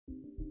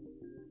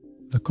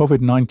The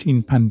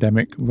COVID-19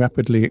 pandemic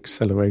rapidly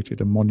accelerated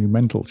a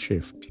monumental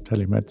shift to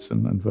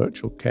telemedicine and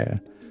virtual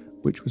care,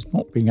 which was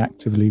not being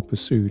actively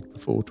pursued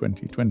before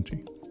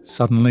 2020.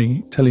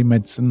 Suddenly,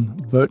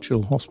 telemedicine,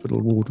 virtual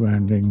hospital ward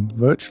rounding,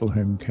 virtual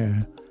home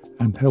care,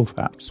 and health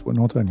apps were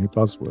not only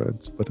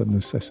buzzwords but a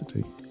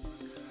necessity.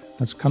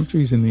 As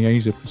countries in the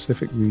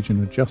Asia-Pacific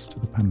region adjust to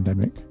the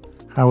pandemic,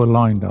 how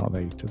aligned are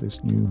they to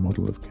this new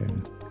model of care?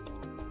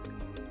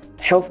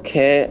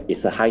 Healthcare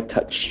is a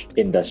high-touch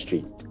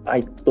industry.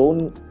 I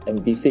don't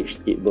envisage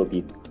it will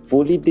be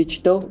fully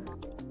digital.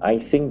 I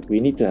think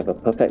we need to have a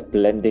perfect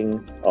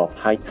blending of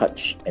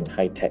high-touch and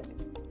high-tech.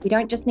 We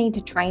don't just need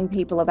to train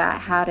people about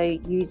how to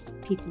use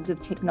pieces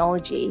of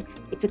technology.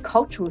 It's a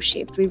cultural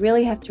shift. We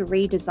really have to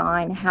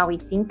redesign how we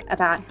think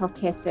about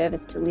healthcare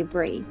service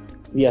delivery.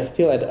 We are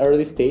still at the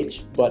early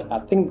stage, but I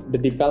think the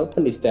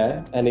development is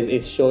there and it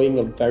is showing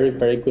a very,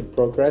 very good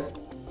progress.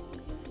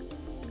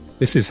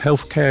 This is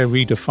Healthcare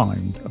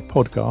Redefined, a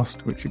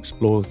podcast which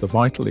explores the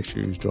vital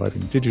issues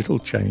driving digital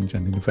change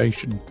and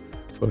innovation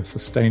for a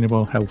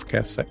sustainable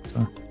healthcare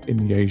sector in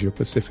the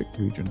Asia-Pacific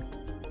region.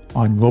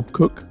 I'm Rob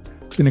Cook,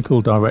 Clinical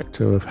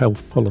Director of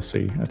Health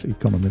Policy at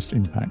Economist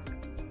Impact.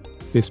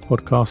 This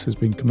podcast has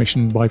been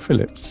commissioned by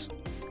Philips.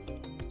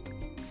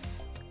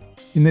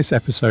 In this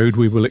episode,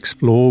 we will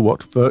explore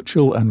what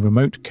virtual and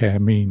remote care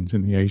means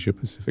in the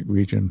Asia-Pacific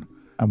region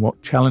and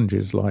what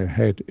challenges lie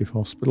ahead if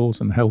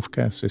hospitals and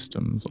healthcare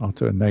systems are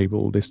to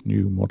enable this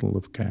new model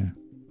of care.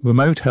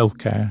 Remote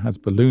healthcare has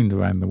ballooned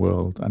around the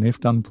world, and if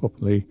done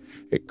properly,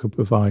 it could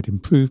provide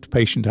improved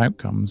patient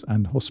outcomes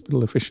and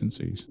hospital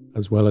efficiencies,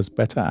 as well as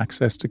better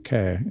access to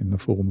care in the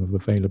form of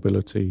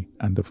availability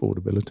and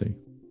affordability.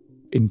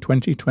 In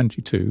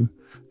 2022,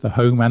 the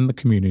home and the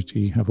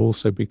community have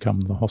also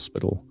become the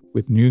hospital,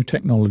 with new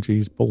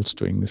technologies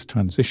bolstering this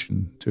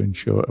transition to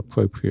ensure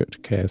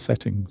appropriate care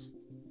settings.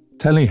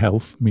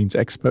 Telehealth means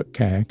expert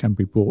care can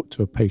be brought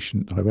to a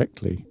patient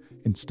directly,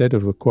 instead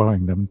of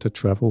requiring them to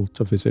travel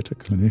to visit a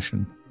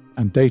clinician,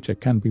 and data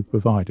can be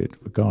provided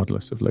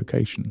regardless of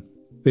location.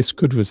 This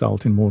could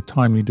result in more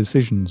timely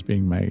decisions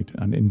being made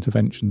and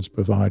interventions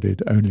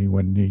provided only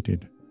when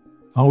needed.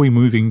 Are we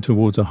moving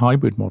towards a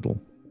hybrid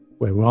model,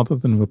 where rather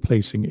than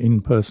replacing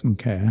in-person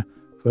care,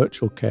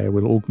 virtual care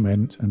will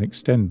augment and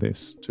extend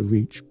this to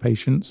reach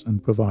patients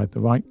and provide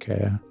the right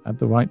care at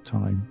the right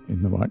time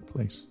in the right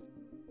place?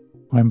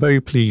 I am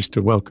very pleased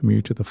to welcome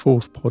you to the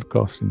fourth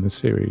podcast in the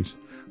series,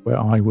 where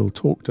I will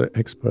talk to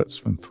experts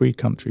from 3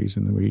 countries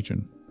in the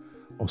region: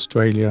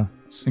 Australia,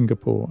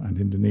 Singapore and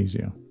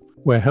Indonesia,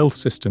 where health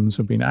systems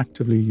have been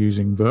actively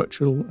using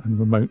virtual and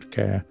remote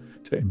care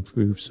to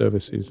improve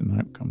services and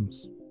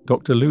outcomes.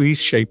 Dr. Louise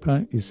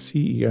Schaper is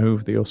CEO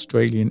of the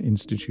Australian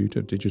Institute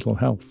of Digital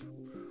Health.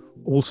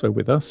 Also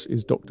with us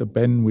is Dr.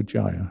 Ben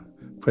Wijaya,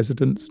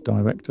 President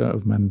Director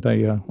of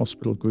Mandaya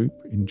Hospital Group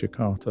in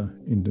Jakarta,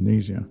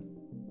 Indonesia.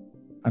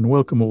 And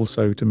welcome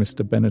also to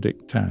Mr.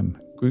 Benedict Tan,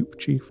 Group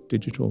Chief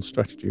Digital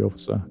Strategy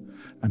Officer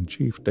and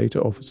Chief Data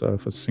Officer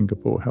for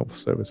Singapore Health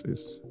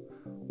Services.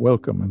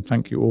 Welcome and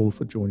thank you all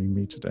for joining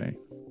me today.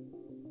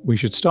 We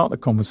should start the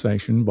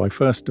conversation by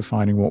first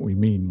defining what we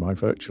mean by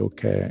virtual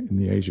care in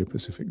the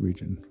Asia-Pacific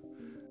region.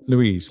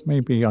 Louise,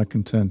 maybe I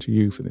can turn to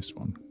you for this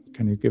one.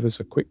 Can you give us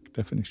a quick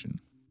definition?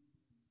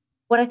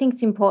 What I think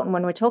is important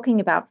when we're talking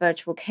about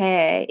virtual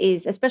care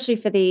is, especially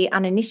for the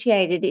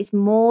uninitiated, is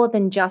more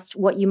than just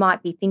what you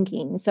might be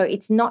thinking. So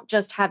it's not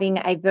just having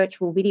a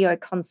virtual video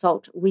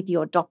consult with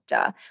your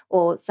doctor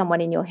or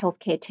someone in your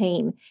healthcare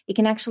team. It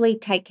can actually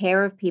take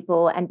care of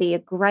people and be a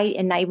great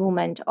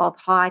enablement of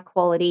high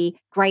quality,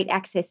 great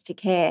access to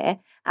care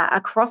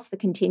across the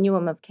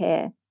continuum of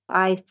care.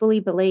 I fully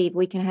believe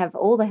we can have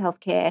all the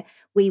healthcare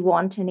we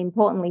want and,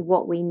 importantly,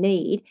 what we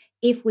need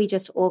if we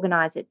just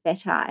organise it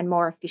better and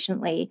more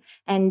efficiently.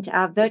 And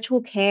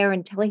virtual care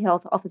and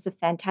telehealth offers a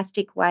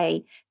fantastic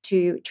way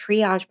to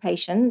triage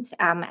patients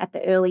at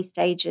the early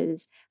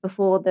stages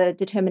before the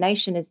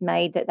determination is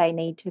made that they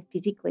need to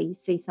physically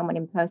see someone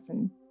in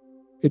person.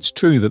 It's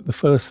true that the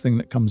first thing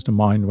that comes to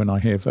mind when I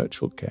hear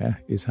virtual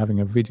care is having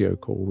a video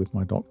call with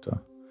my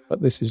doctor.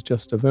 But this is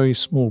just a very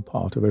small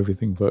part of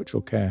everything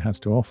virtual care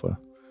has to offer.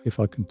 If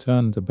I can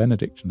turn to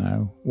Benedict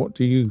now, what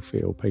do you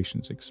feel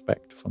patients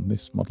expect from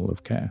this model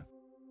of care?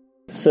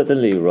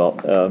 Certainly,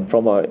 Rob.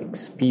 From our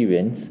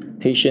experience,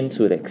 patients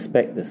would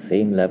expect the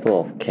same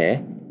level of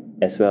care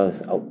as well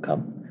as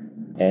outcome.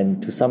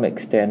 And to some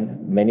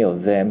extent, many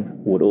of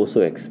them would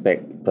also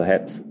expect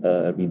perhaps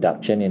a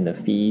reduction in the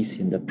fees,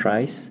 in the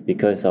price,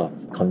 because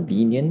of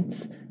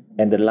convenience.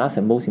 And the last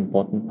and most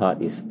important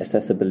part is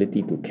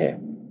accessibility to care,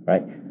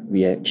 right?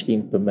 We actually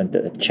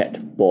implemented a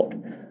chatbot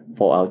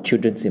for our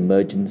children's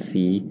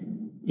emergency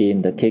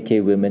in the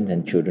KK Women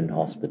and Children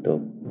Hospital,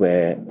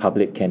 where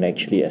public can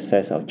actually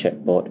access our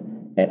chatbot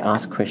and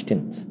ask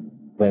questions.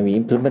 When we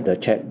implemented the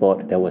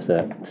chatbot, there was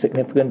a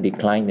significant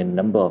decline in the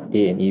number of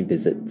A&E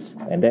visits,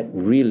 and that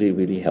really,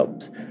 really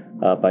helps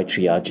by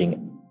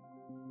triaging.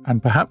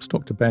 And perhaps,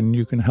 Dr. Ben,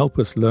 you can help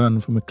us learn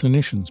from a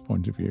clinician's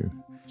point of view.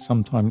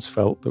 sometimes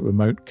felt that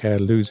remote care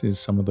loses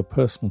some of the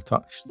personal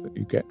touch that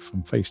you get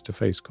from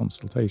face-to-face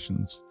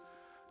consultations.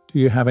 Do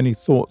you have any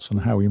thoughts on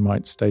how we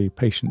might stay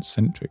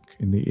patient-centric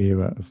in the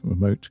era of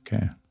remote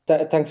care?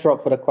 Thanks,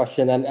 Rob, for the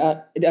question. And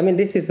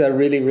this is a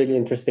really, really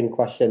interesting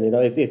question.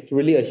 It's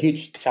really a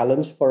huge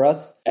challenge for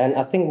us. And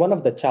I think one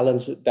of the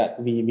challenges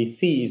that we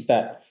see is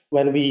that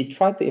when we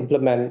try to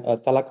implement a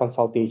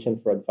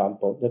teleconsultation, for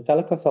example, the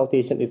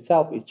teleconsultation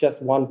itself is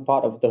just one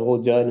part of the whole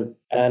journey.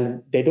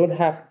 And they don't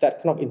have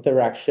that kind of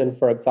interaction,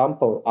 for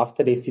example,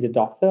 after they see the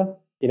doctor.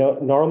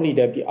 Normally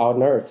there'll be our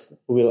nurse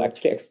who will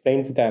actually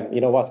explain to them,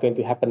 what's going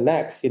to happen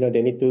next. They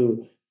need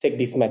to take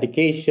this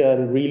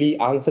medication, really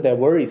answer their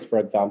worries, for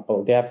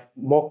example. They have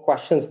more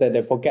questions that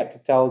they forget to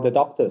tell the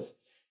doctors.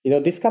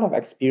 This kind of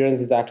experience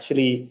is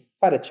actually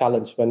quite a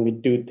challenge when we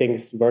do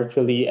things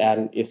virtually,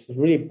 and it's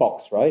really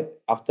boxed, right?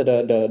 After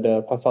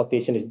the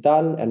consultation is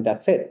done and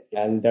that's it.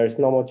 And there's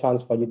no more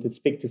chance for you to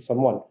speak to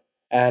someone.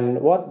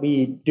 And what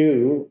we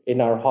do in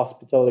our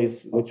hospital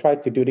is we try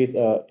to do this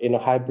in a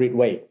hybrid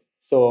way.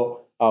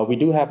 So we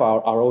do have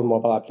our own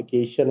mobile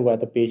application where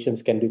the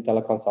patients can do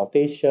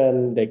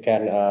teleconsultation, they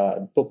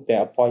can book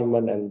their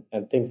appointment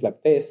and things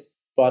like this.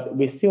 But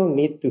we still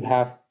need to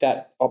have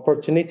that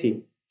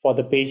opportunity for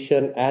the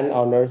patient and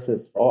our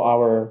nurses or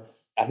our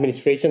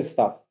administration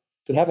staff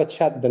to have a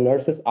chat with the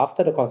nurses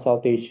after the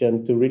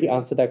consultation to really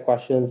answer their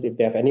questions if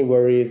they have any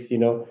worries,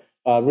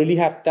 really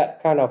have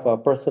that kind of a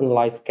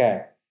personalized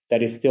care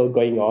that is still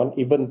going on,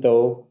 even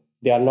though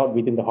they are not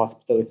within the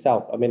hospital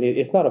itself.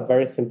 It's not a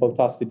very simple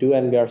task to do,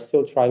 and we are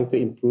still trying to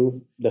improve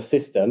the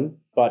system.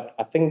 But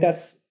I think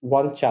that's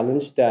one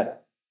challenge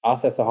that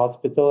us as a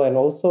hospital and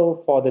also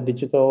for the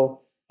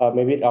digital,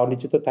 maybe our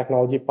digital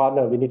technology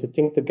partner, we need to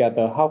think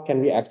together, how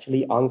can we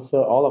actually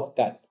answer all of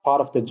that part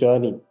of the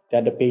journey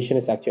that the patient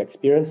is actually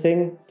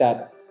experiencing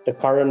that the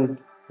current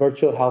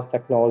virtual health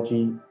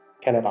technology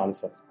cannot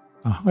answer.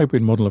 A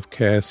hybrid model of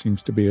care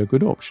seems to be a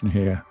good option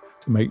here,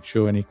 to make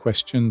sure any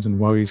questions and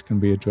worries can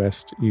be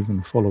addressed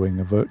even following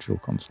a virtual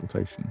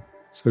consultation.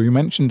 So you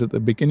mentioned at the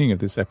beginning of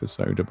this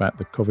episode about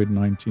the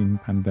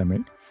COVID-19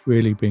 pandemic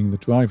really being the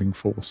driving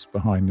force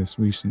behind this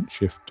recent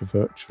shift to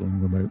virtual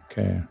and remote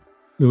care.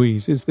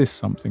 Louise, is this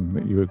something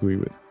that you agree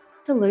with?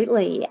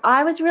 Absolutely.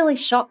 I was really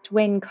shocked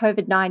when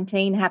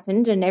COVID-19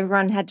 happened and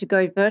everyone had to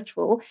go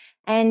virtual,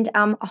 and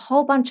a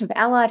whole bunch of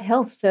allied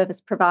health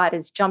service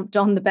providers jumped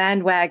on the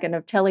bandwagon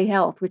of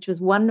telehealth, which was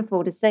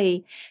wonderful to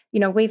see.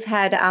 We've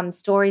had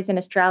stories in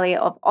Australia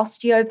of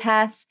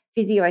osteopaths,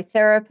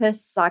 physiotherapists,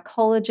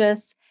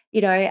 psychologists,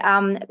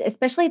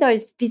 especially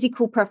those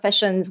physical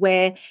professions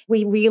where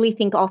we really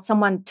think,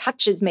 someone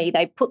touches me,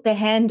 they put their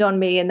hand on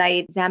me and they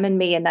examine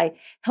me and they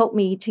help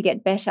me to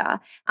get better.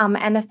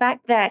 And the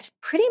fact that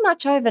pretty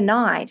much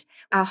overnight,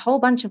 a whole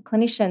bunch of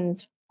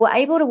clinicians were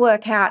able to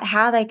work out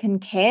how they can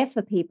care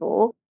for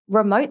people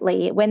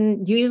remotely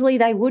when usually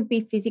they would be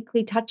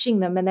physically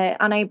touching them, and they're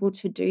unable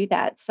to do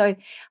that. So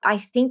I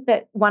think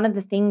that one of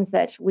the things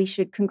that we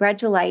should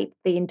congratulate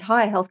the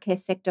entire healthcare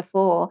sector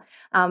for,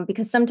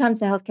 because sometimes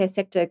the healthcare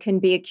sector can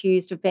be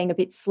accused of being a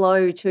bit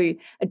slow to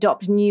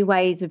adopt new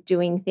ways of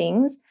doing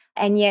things.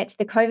 And yet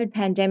the COVID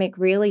pandemic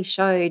really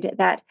showed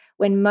that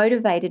when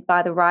motivated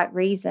by the right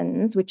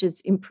reasons, which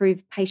is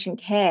improved patient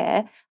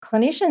care,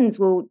 clinicians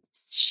will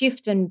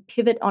shift and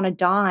pivot on a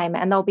dime,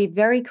 and they'll be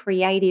very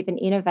creative and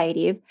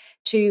innovative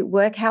to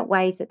work out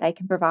ways that they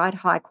can provide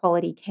high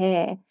quality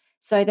care.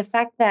 So the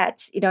fact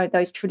that,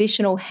 those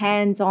traditional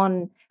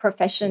hands-on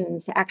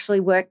professions actually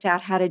worked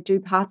out how to do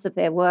parts of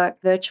their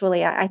work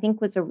virtually, I think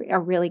was a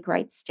really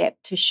great step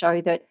to show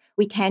that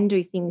we can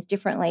do things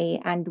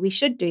differently and we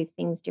should do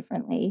things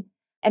differently.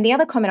 And the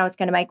other comment I was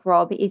going to make,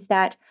 Rob, is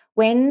that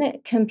when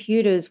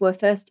computers were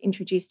first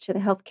introduced to the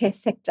healthcare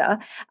sector,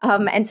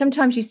 and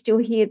sometimes you still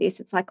hear this,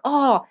 it's like,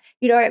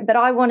 but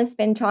I want to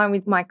spend time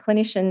with my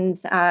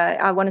clinicians,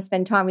 I want to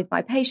spend time with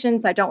my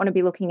patients, I don't want to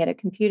be looking at a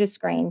computer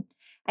screen.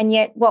 And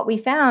yet what we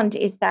found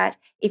is that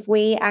if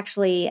we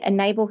actually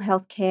enable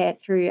healthcare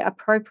through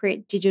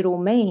appropriate digital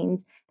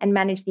means and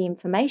manage the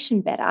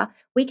information better,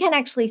 we can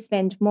actually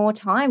spend more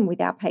time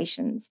with our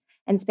patients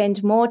and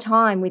spend more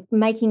time with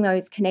making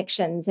those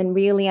connections and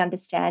really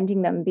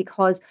understanding them,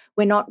 because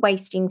we're not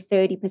wasting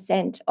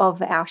 30%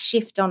 of our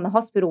shift on the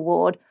hospital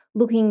ward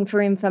looking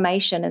for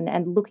information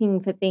and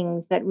looking for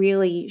things that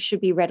really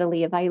should be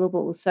readily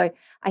available. So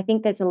I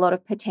think there's a lot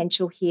of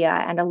potential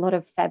here and a lot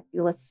of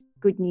fabulous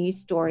good news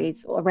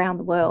stories around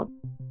the world.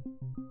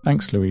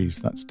 Thanks,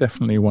 Louise. That's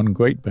definitely one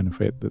great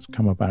benefit that's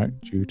come about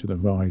due to the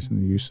rise in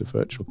the use of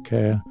virtual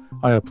care,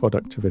 higher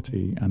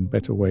productivity, and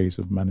better ways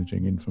of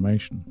managing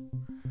information.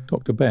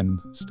 Dr. Ben,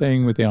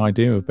 staying with the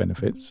idea of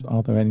benefits,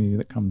 are there any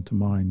that come to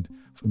mind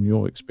from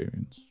your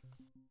experience?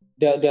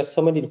 There are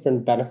so many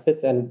different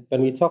benefits. And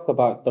when we talk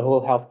about the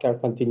whole healthcare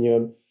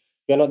continuum,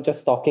 we're not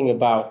just talking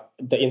about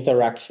the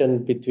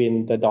interaction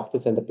between the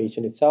doctors and the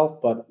patient itself,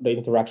 but the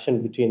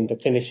interaction between the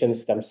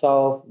clinicians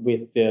themselves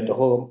with the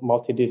whole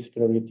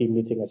multidisciplinary team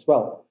meeting as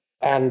well.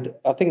 And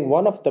I think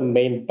one of the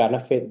main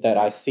benefits that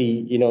I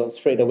see,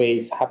 straight away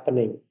is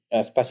happening,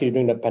 especially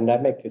during the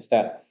pandemic, is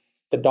that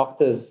the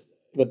doctors,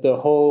 with the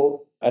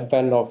whole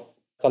advent of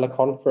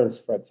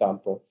teleconference, for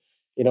example,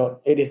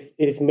 it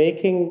is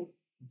making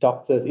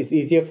doctors, it's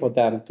easier for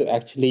them to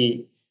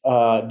actually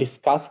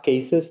discuss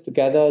cases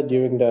together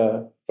during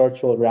the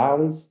virtual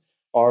rounds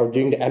or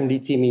during the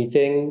MDT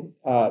meeting.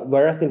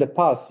 Whereas in the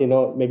past,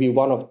 maybe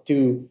one or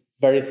two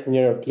very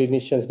senior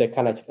clinicians, they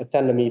can actually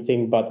attend the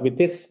meeting. But with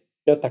this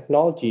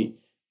technology,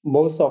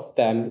 most of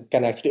them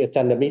can actually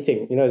attend the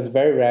meeting. It's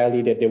very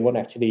rarely that they won't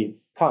actually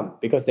come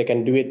because they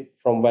can do it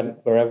from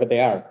wherever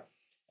they are.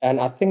 And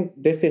I think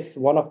this is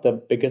one of the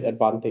biggest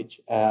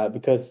advantage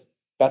because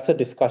better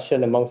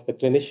discussion amongst the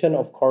clinician,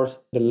 of course,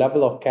 the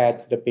level of care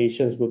to the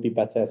patients will be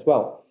better as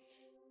well.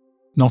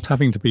 Not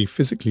having to be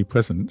physically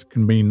present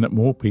can mean that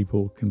more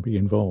people can be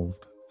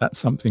involved. That's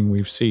something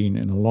we've seen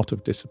in a lot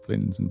of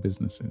disciplines and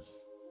businesses.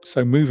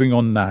 So moving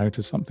on now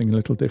to something a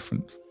little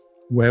different.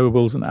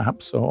 Wearables and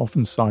apps are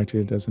often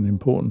cited as an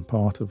important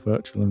part of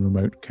virtual and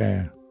remote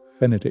care.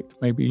 Benedict,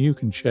 maybe you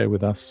can share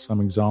with us some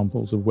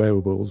examples of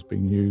wearables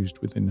being used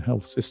within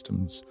health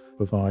systems to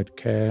provide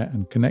care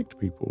and connect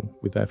people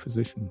with their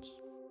physicians.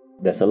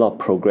 There's a lot of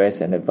progress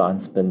and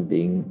advancement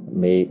being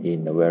made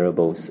in the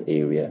wearables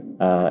area.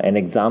 An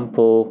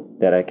example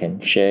that I can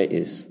share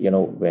is,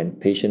 when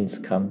patients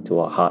come to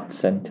a heart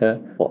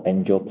center for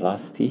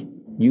angioplasty,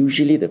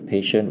 usually the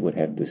patient would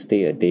have to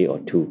stay a day or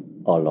two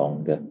or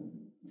longer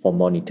for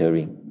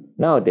monitoring.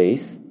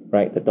 Nowadays,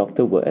 the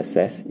doctor will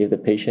assess if the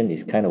patient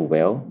is kind of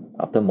well.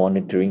 After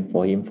monitoring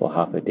for him for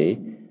half a day,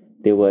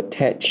 they will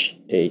attach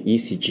a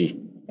ECG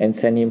and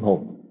send him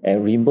home.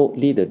 And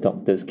remotely, the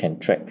doctors can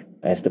track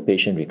as the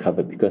patient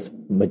recovers because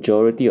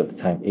majority of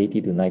the time,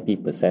 80 to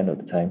 90% of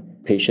the time,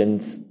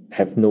 patients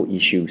have no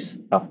issues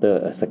after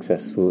a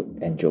successful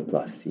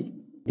angioplasty.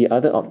 The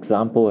other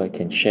example I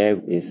can share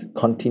is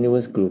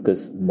continuous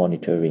glucose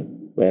monitoring,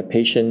 where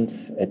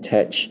patients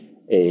attach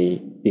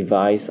a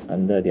device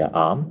under their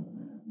arm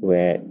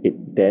where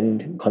it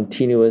then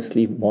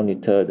continuously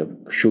monitor the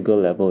sugar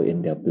level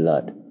in their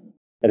blood.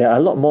 And there are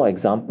a lot more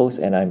examples,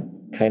 and I'm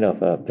kind of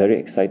very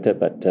excited,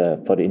 but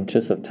for the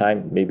interest of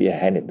time, maybe I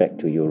hand it back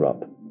to you,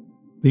 Rob.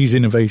 These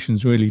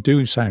innovations really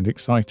do sound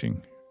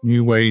exciting.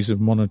 New ways of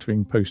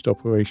monitoring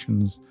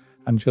post-operations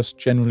and just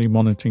generally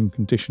monitoring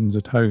conditions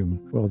at home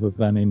rather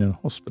than in a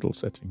hospital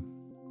setting.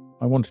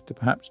 I wanted to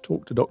perhaps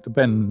talk to Dr.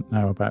 Ben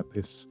now about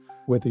this,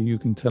 whether you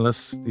can tell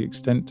us the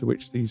extent to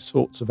which these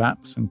sorts of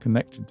apps and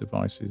connected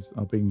devices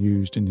are being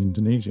used in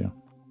Indonesia.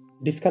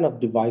 This kind of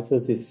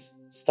devices is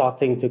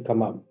starting to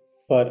come up,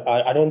 but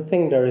I don't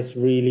think there is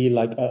really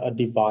like a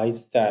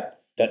device that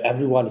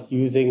everyone is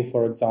using,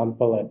 for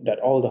example, that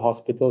all the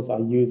hospitals are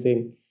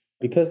using,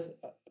 because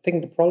I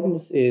think the problem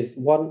is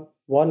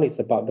one is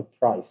about the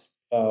price.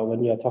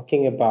 When you're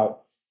talking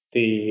about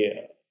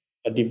a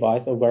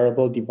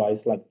wearable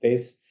device like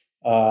this,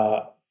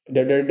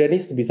 there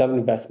needs to be some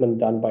investment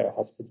done by a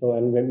hospital.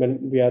 And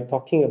when we are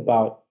talking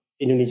about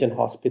Indonesian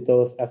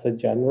hospitals as a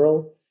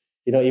general,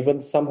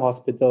 even some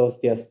hospitals,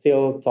 they are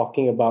still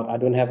talking about, I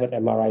don't have an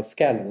MRI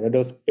scan,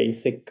 those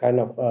basic kind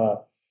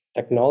of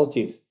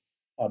technologies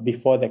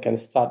before they can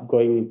start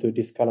going into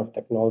this kind of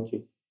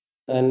technology.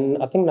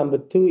 And I think number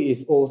two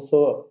is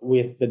also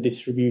with the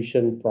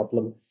distribution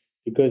problem,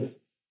 because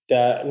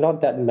there are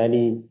not that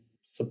many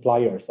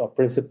suppliers or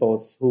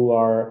principals who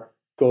are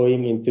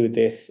going into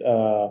this.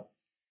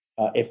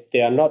 If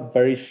they are not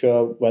very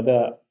sure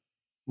whether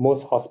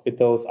most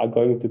hospitals are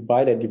going to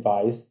buy the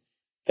device,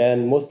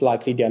 then most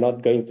likely they are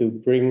not going to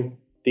bring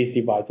these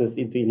devices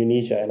into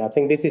Indonesia. And I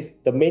think this is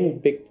the main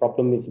big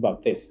problem is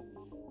about this.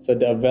 So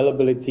the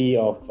availability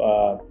of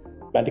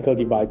medical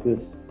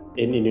devices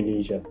in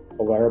Indonesia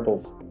for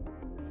wearables.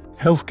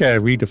 Healthcare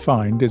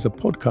Redefined is a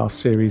podcast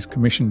series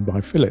commissioned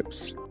by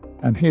Philips.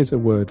 And here's a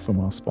word from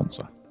our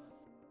sponsor.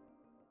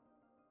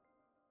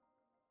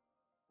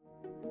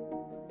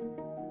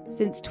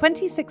 Since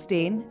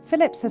 2016,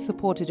 Philips has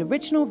supported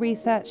original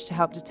research to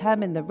help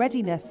determine the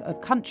readiness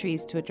of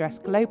countries to address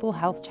global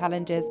health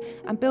challenges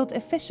and build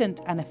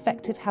efficient and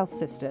effective health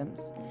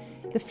systems.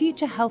 The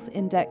Future Health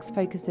Index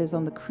focuses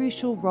on the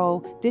crucial role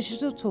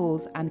digital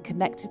tools and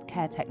connected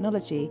care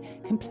technology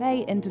can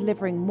play in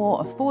delivering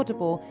more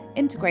affordable,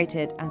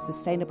 integrated and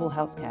sustainable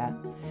healthcare.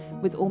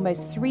 With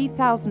almost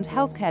 3,000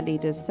 healthcare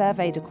leaders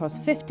surveyed across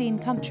 15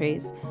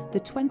 countries, the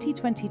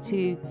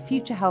 2022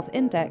 Future Health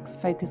Index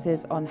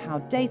focuses on how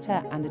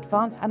data and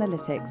advanced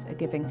analytics are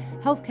giving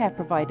healthcare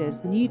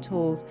providers new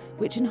tools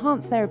which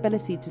enhance their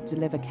ability to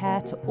deliver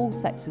care to all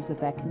sectors of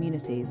their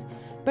communities,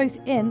 both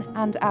in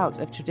and out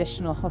of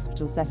traditional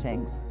hospital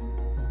settings.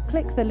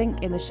 Click the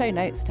link in the show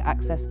notes to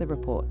access the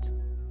report.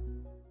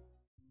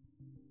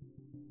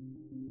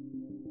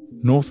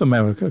 North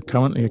America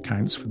currently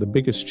accounts for the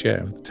biggest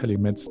share of the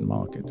telemedicine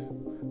market,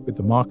 with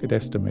the market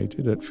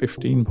estimated at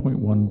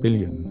 $15.1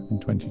 billion in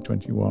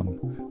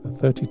 2021, a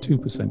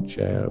 32%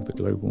 share of the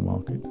global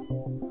market.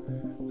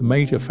 The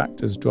major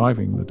factors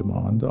driving the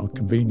demand are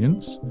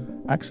convenience,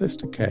 access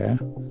to care,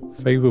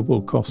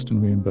 favourable cost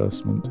and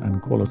reimbursement,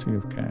 and quality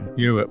of care.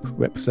 Europe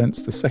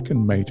represents the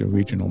second major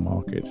regional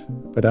market,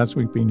 but as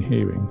we've been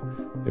hearing,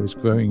 there is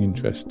growing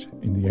interest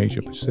in the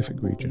Asia-Pacific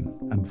region,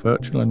 and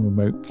virtual and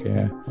remote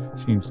care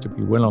seems to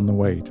be well on the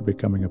way to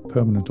becoming a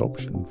permanent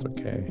option for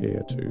care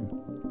here too.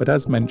 But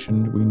as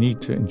mentioned, we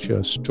need to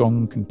ensure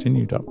strong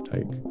continued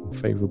uptake and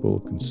favourable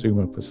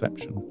consumer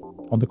perception.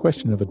 On the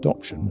question of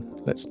adoption,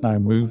 let's now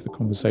move the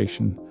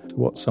conversation to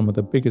what some of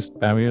the biggest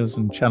barriers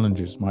and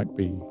challenges might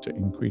be to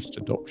increased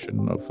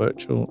adoption of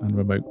virtual and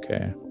remote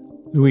care.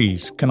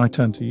 Louise, can I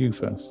turn to you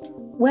first?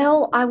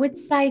 Well, I would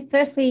say,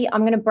 firstly,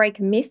 I'm going to break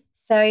a myth.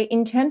 So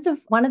in terms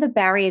of one of the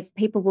barriers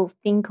people will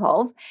think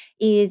of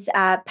is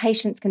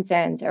patients'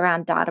 concerns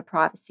around data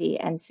privacy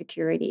and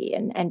security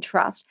and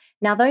trust.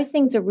 Now, those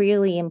things are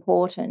really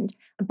important,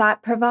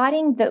 but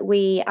providing that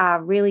we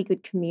are really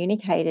good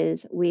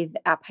communicators with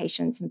our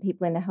patients and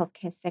people in the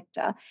healthcare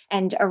sector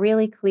and are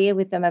really clear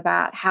with them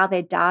about how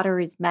their data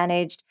is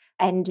managed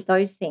and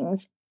those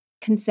things,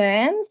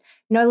 concerns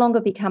no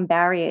longer become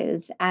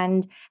barriers.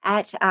 And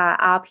at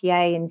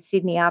RPA in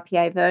Sydney,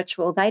 RPA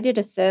Virtual, they did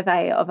a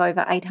survey of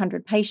over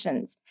 800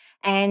 patients.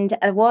 And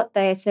what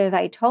their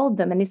survey told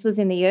them, and this was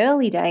in the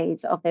early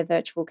days of their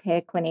virtual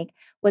care clinic,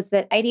 was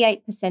that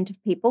 88%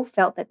 of people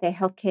felt that their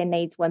healthcare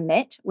needs were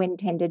met when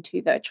tended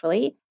to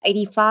virtually.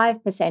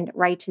 85%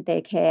 rated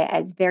their care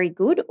as very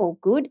good or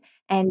good,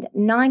 and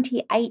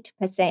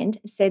 98%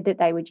 said that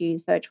they would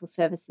use virtual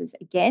services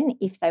again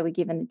if they were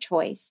given the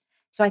choice.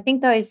 So I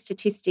think those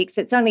statistics,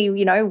 it's only,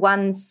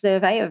 one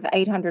survey of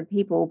 800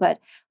 people, but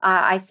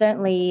I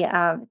certainly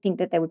think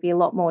that there would be a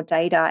lot more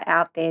data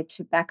out there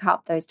to back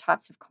up those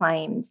types of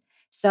claims.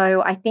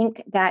 So I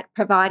think that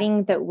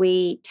providing that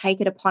we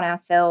take it upon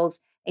ourselves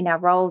in our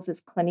roles as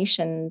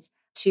clinicians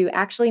to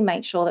actually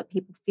make sure that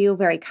people feel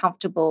very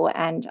comfortable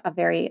and are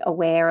very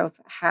aware of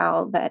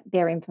how that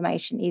their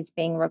information is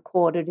being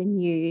recorded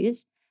and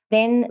used,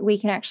 then we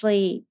can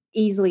actually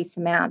easily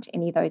surmount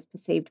any of those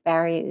perceived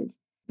barriers.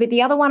 But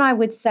the other one I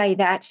would say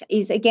that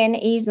is, again,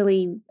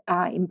 easily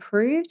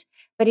improved,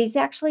 but is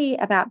actually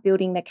about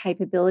building the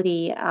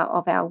capability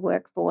of our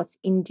workforce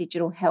in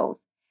digital health.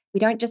 We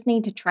don't just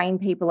need to train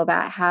people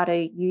about how to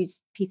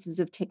use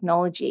pieces of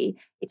technology.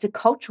 It's a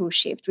cultural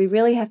shift. We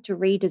really have to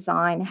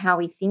redesign how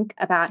we think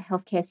about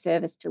healthcare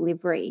service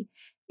delivery,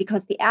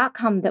 because the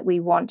outcome that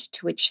we want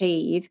to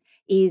achieve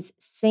is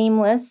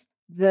seamless,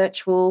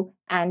 virtual,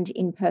 and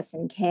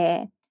in-person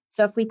care.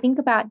 So if we think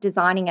about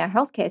designing our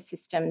healthcare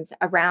systems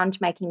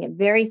around making it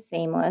very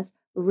seamless,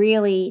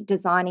 really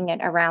designing it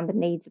around the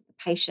needs of the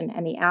patient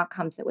and the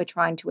outcomes that we're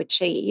trying to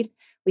achieve,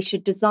 we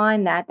should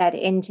design that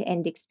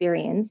end-to-end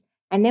experience.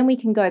 And then we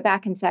can go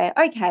back and say,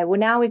 okay, well,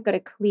 now we've got a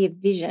clear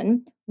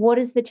vision. What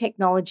is the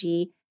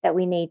technology that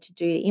we need to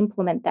do to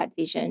implement that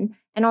vision?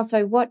 And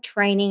also what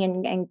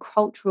training and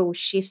cultural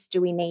shifts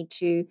do we need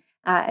to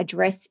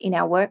address in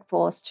our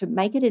workforce to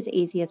make it as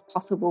easy as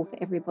possible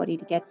for everybody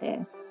to get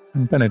there?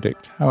 And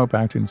Benedict, how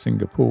about in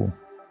Singapore?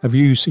 Have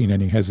you seen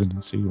any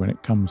hesitancy when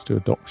it comes to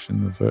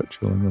adoption of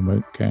virtual and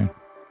remote care?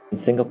 In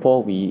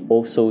Singapore, we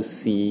also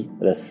see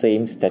the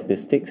same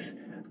statistics,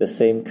 the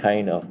same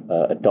kind of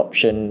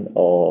adoption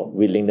or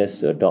willingness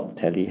to adopt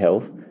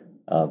telehealth,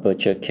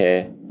 virtual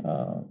care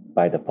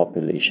by the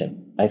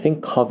population. I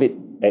think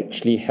COVID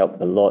actually helped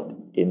a lot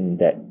in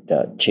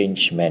that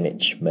change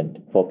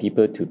management for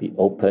people to be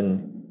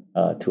open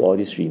to all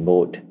this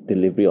remote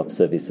delivery of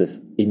services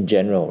in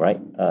general,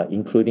 right?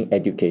 Including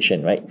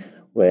education, right?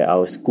 Where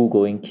our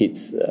school-going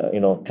kids,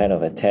 kind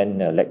of attend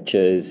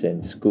lectures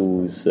and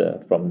schools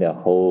from their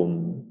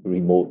home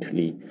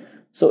remotely.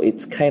 So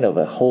it's kind of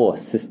a whole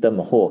system,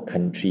 a whole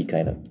country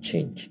kind of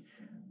change.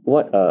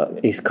 What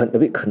is a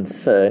bit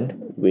concerned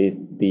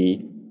with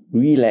the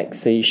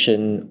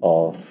relaxation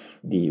of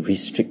the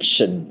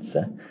restrictions,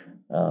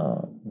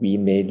 we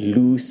may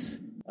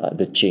lose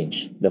the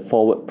change, the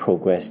forward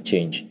progress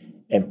change,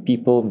 and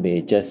people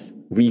may just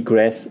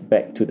regress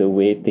back to the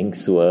way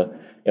things were,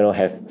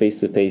 have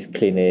face-to-face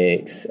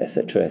clinics,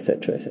 etc.,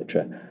 etc.,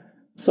 etc.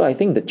 So I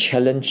think the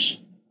challenge,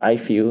 I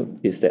feel,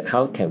 is that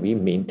how can we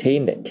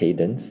maintain that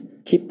cadence,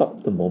 keep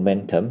up the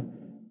momentum,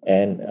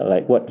 and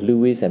like what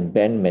Louise and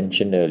Ben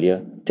mentioned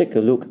earlier, take a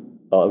look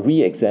or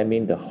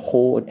re-examine the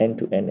whole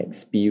end-to-end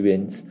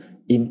experience,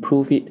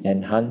 improve it,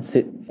 enhance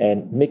it,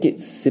 and make it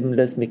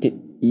seamless, make it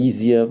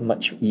easier,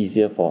 much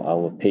easier for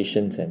our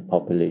patients and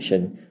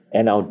population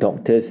and our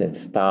doctors and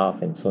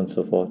staff and so on and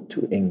so forth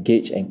to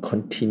engage and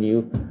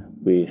continue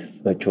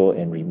with virtual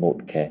and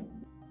remote care.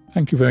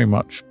 Thank you very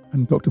much.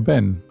 And Dr.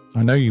 Ben,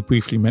 I know you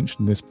briefly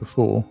mentioned this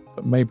before,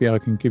 but maybe I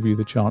can give you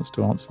the chance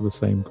to answer the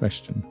same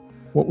question.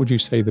 What would you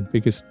say the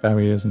biggest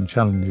barriers and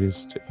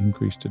challenges to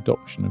increased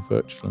adoption of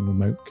virtual and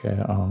remote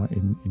care are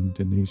in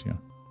Indonesia?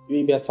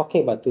 We are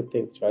talking about two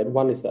things, right?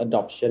 One is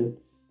adoption,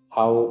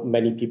 how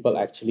many people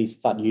actually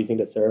start using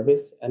the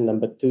service. And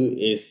number two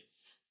is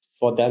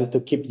for them to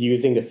keep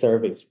using the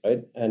service,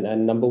 right?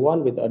 And number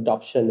one with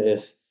adoption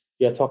is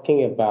we are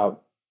talking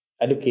about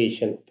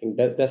education. I think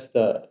that's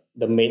the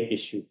main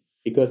issue,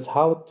 because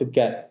how to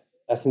get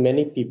as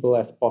many people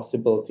as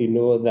possible to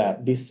know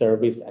that this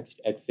service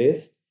actually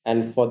exists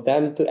and for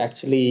them to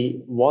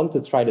actually want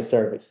to try the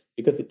service,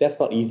 because that's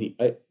not easy,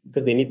 right?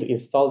 Because they need to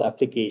install the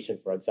application,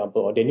 for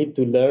example, or they need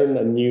to learn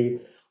a new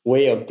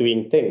way of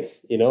doing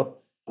things,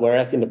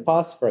 Whereas in the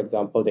past, for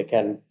example, they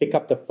can pick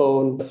up the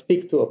phone,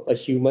 speak to a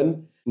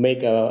human,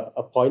 make an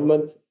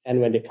appointment,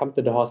 and when they come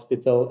to the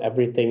hospital,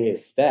 everything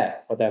is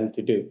there for them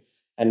to do.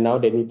 And now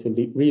they need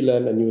to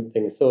relearn a new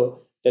thing.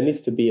 So there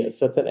needs to be a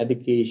certain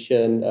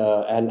education.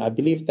 And I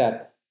believe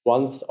that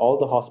once all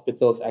the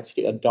hospitals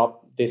actually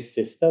adopt this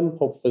system,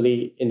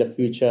 hopefully in the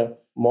future,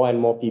 more and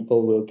more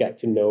people will get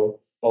to know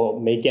or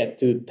may get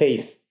to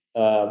taste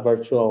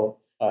virtual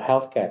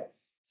healthcare.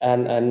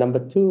 And number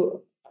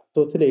two,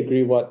 totally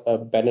agree what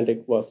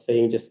Benedict was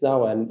saying just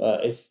now, and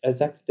it's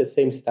exactly the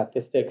same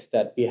statistics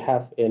that we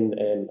have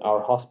in our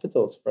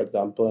hospitals, for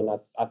example. And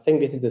I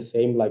think this is the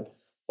same like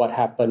what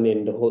happened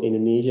in the whole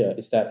Indonesia,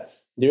 is that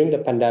during the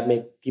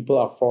pandemic, people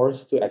are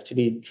forced to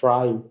actually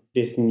try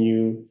this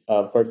new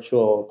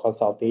virtual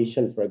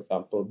consultation, for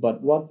example.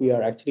 But what we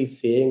are actually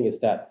seeing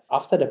is that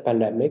after the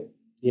pandemic,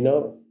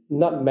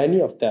 not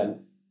many of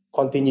them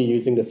continue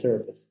using the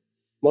service.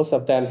 Most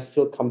of them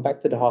still come back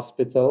to the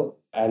hospital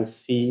and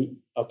see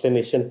a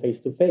clinician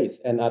face-to-face.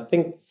 And I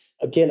think,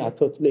 again, I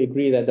totally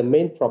agree that the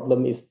main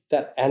problem is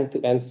that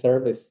end-to-end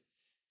service,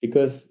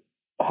 because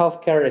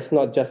healthcare is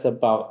not just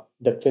about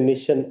the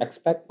clinician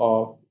aspect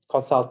or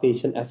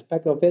consultation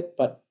aspect of it,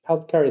 but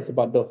healthcare is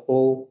about the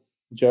whole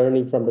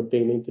journey from the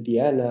beginning to the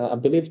end. I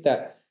believe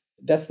that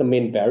that's the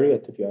main barrier,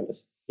 to be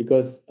honest,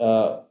 because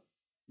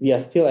we are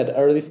still at the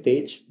early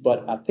stage,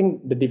 but I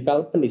think the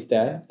development is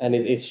there and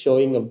it is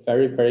showing a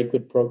very, very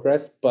good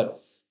progress. But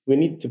we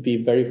need to be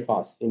very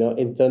fast,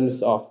 in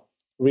terms of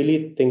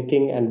really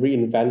thinking and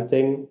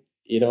reinventing,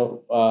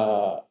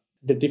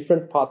 the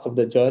different parts of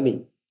the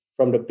journey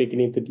from the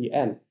beginning to the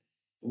end.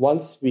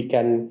 Once we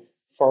can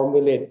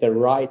formulate the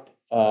right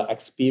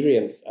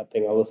experience, I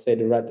think I will say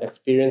the right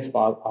experience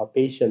for our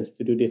patients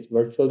to do this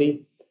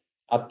virtually,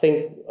 I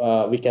think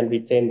we can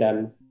retain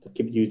them to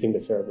keep using the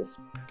service.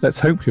 Let's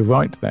hope you're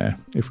right there.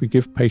 If we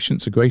give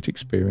patients a great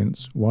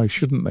experience, why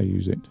shouldn't they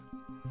use it?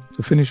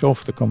 To finish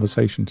off the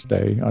conversation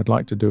today, I'd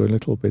like to do a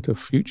little bit of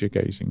future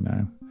gazing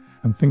now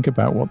and think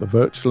about what the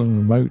virtual and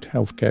remote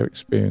healthcare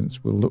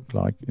experience will look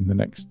like in the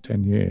next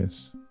 10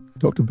 years.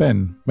 Dr.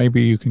 Ben,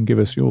 maybe you can give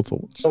us your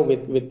thoughts.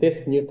 With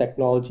this new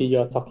technology,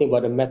 you're talking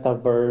about the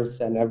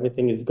metaverse and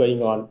everything is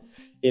going on,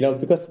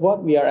 because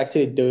what we are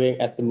actually doing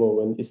at the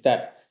moment is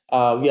that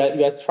we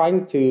are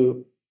trying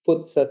to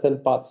put certain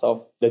parts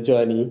of the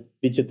journey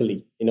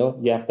digitally.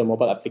 You have the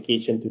mobile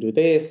application to do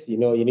this,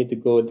 you need to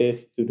go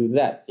this to do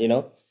that,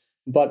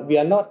 But we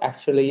are not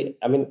actually,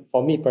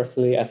 for me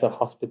personally, as a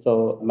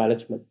hospital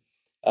management,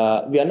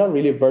 we are not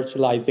really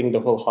virtualizing the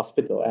whole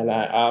hospital. And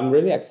I'm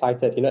really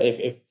excited,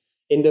 if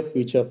in the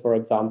future, for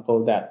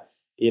example, that,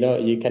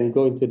 you can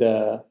go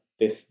into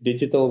this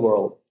digital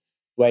world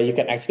where you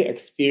can actually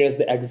experience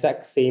the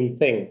exact same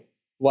thing,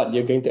 what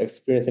you're going to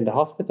experience in the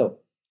hospital.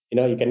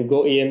 You can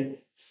go in,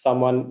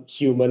 someone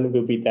human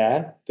will be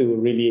there to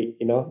really,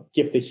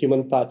 give the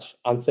human touch,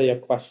 answer your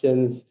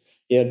questions,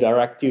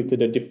 direct you to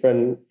the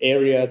different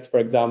areas. For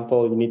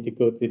example, you need to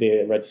go to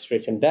the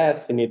registration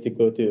desk, you need to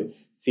go to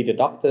see the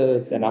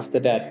doctors, and after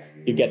that,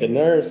 you get the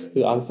nurse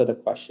to answer the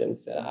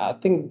questions. I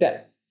think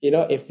that,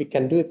 if we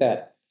can do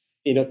that,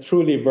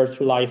 truly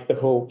virtualize the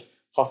whole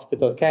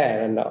hospital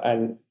care,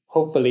 and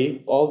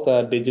hopefully all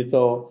the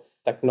digital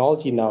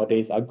technology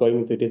nowadays are going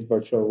into this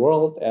virtual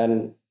world,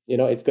 and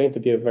it's going to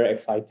be a very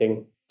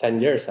exciting 10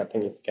 years, I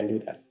think, if we can do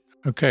that.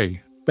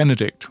 Okay.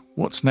 Benedict,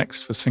 what's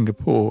next for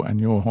Singapore and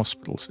your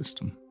hospital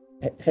system?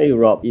 Hey,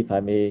 Rob, if I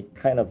may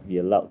kind of be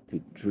allowed to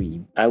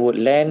dream, I would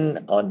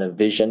land on a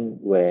vision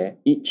where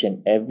each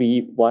and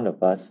every one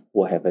of us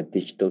will have a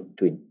digital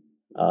twin.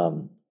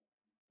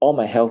 All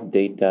my health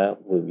data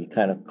will be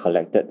kind of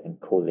collected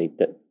and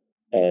collated,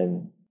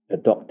 and the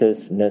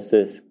doctors,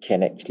 nurses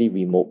can actually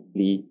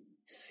remotely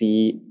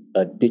see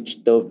a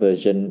digital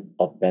version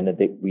of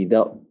Benedict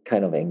without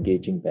kind of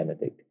engaging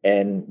Benedict.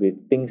 And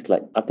with things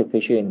like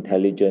artificial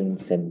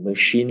intelligence and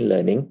machine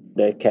learning,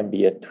 there can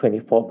be a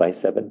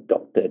 24/7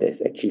 doctor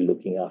that's actually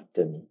looking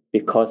after me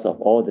because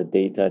of all the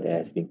data that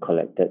has been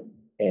collected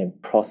and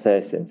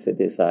processed and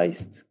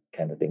synthesized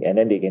kind of thing. And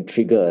then they can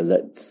trigger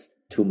alerts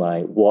to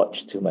my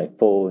watch, to my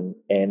phone.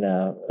 And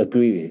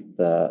agree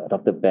with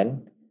Dr.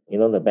 Ben. The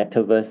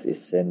metaverse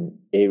is an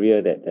area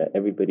that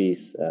everybody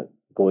is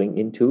going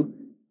into.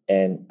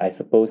 And I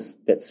suppose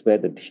that's where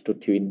the digital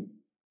twin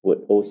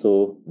would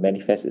also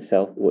manifest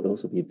itself, would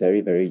also be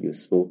very, very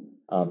useful.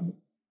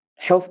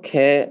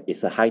 Healthcare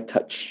is a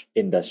high-touch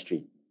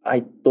industry.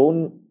 I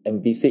don't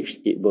envisage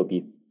it will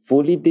be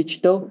fully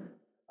digital.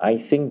 I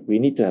think we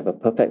need to have a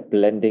perfect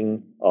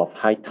blending of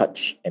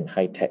high-touch and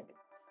high-tech.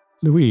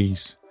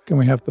 Louise, can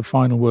we have the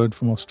final word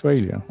from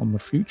Australia on the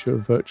future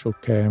of virtual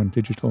care and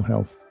digital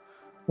health?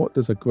 What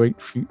does a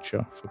great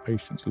future for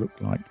patients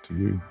look like to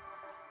you?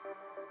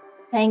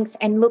 Thanks.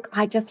 And look,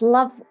 I just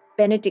love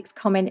Benedict's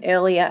comment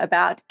earlier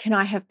about, can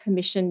I have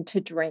permission to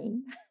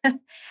dream?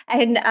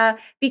 And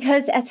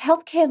because as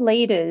healthcare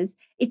leaders,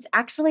 it's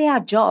actually our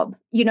job.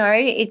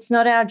 It's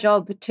not our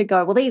job to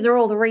go, well, these are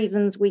all the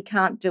reasons we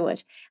can't do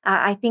it.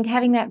 I think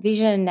having that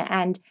vision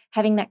and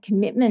having that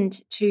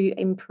commitment to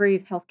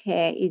improve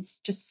healthcare is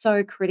just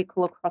so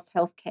critical across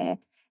healthcare.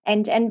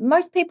 And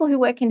most people who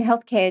work in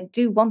healthcare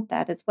do want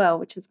that as well,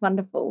 which is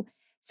wonderful.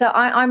 So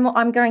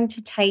I'm going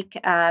to take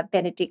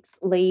Benedict's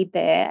lead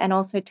there and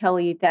also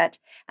tell you that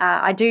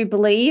I do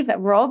believe,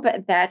 Rob,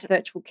 that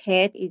virtual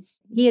care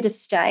is here to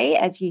stay,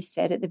 as you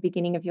said at the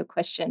beginning of your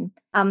question.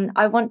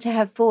 I want to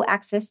have full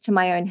access to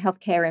my own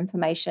healthcare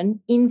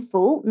information in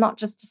full, not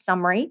just a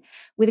summary,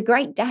 with a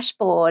great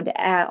dashboard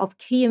of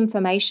key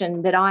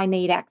information that I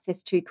need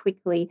access to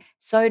quickly.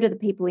 So do the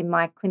people in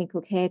my clinical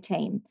care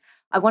team.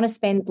 I want to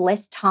spend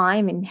less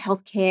time in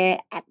healthcare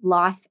at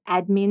life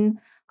admin.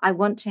 I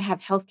want to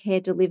have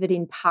healthcare delivered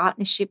in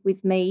partnership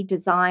with me,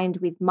 designed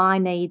with my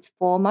needs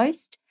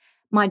foremost.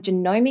 My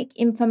genomic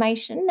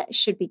information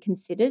should be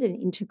considered and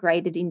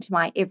integrated into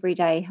my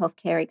everyday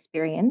healthcare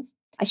experience.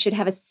 I should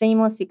have a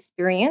seamless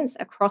experience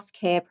across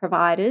care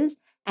providers,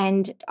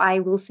 and I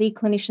will see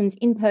clinicians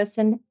in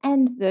person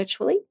and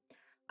virtually.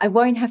 I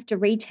won't have to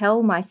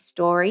retell my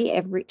story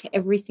to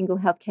every single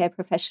healthcare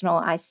professional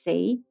I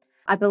see.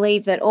 I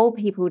believe that all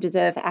people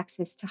deserve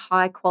access to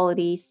high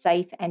quality,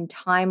 safe and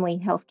timely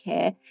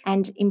healthcare.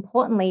 And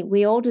importantly,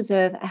 we all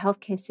deserve a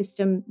healthcare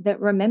system that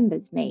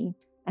remembers me,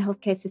 a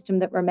healthcare system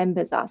that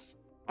remembers us.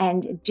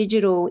 And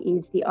digital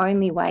is the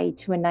only way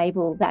to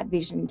enable that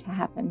vision to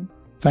happen.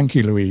 Thank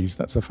you, Louise.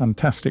 That's a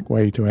fantastic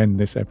way to end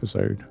this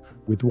episode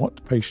with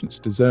what patients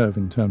deserve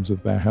in terms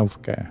of their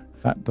healthcare.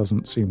 That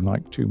doesn't seem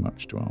like too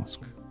much to ask.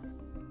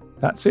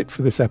 That's it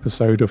for this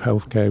episode of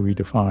Healthcare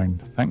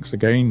Redefined. Thanks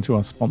again to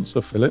our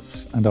sponsor,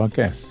 Philips, and our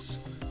guests,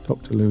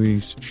 Dr.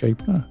 Louise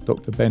Schaepner,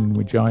 Dr. Ben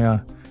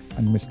Wijaya,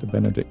 and Mr.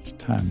 Benedict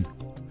Tan.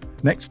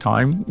 Next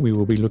time, we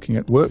will be looking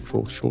at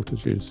workforce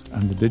shortages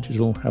and the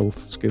digital health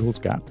skills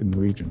gap in the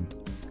region.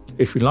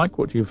 If you like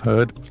what you've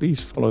heard, please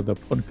follow the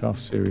podcast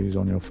series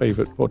on your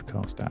favourite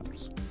podcast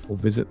apps or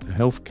visit the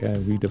Healthcare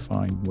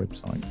Redefined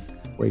website,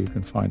 where you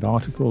can find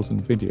articles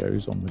and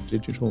videos on the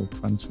digital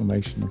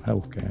transformation of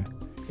healthcare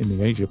in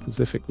the Asia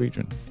Pacific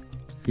region.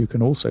 You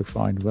can also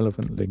find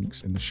relevant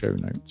links in the show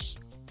notes.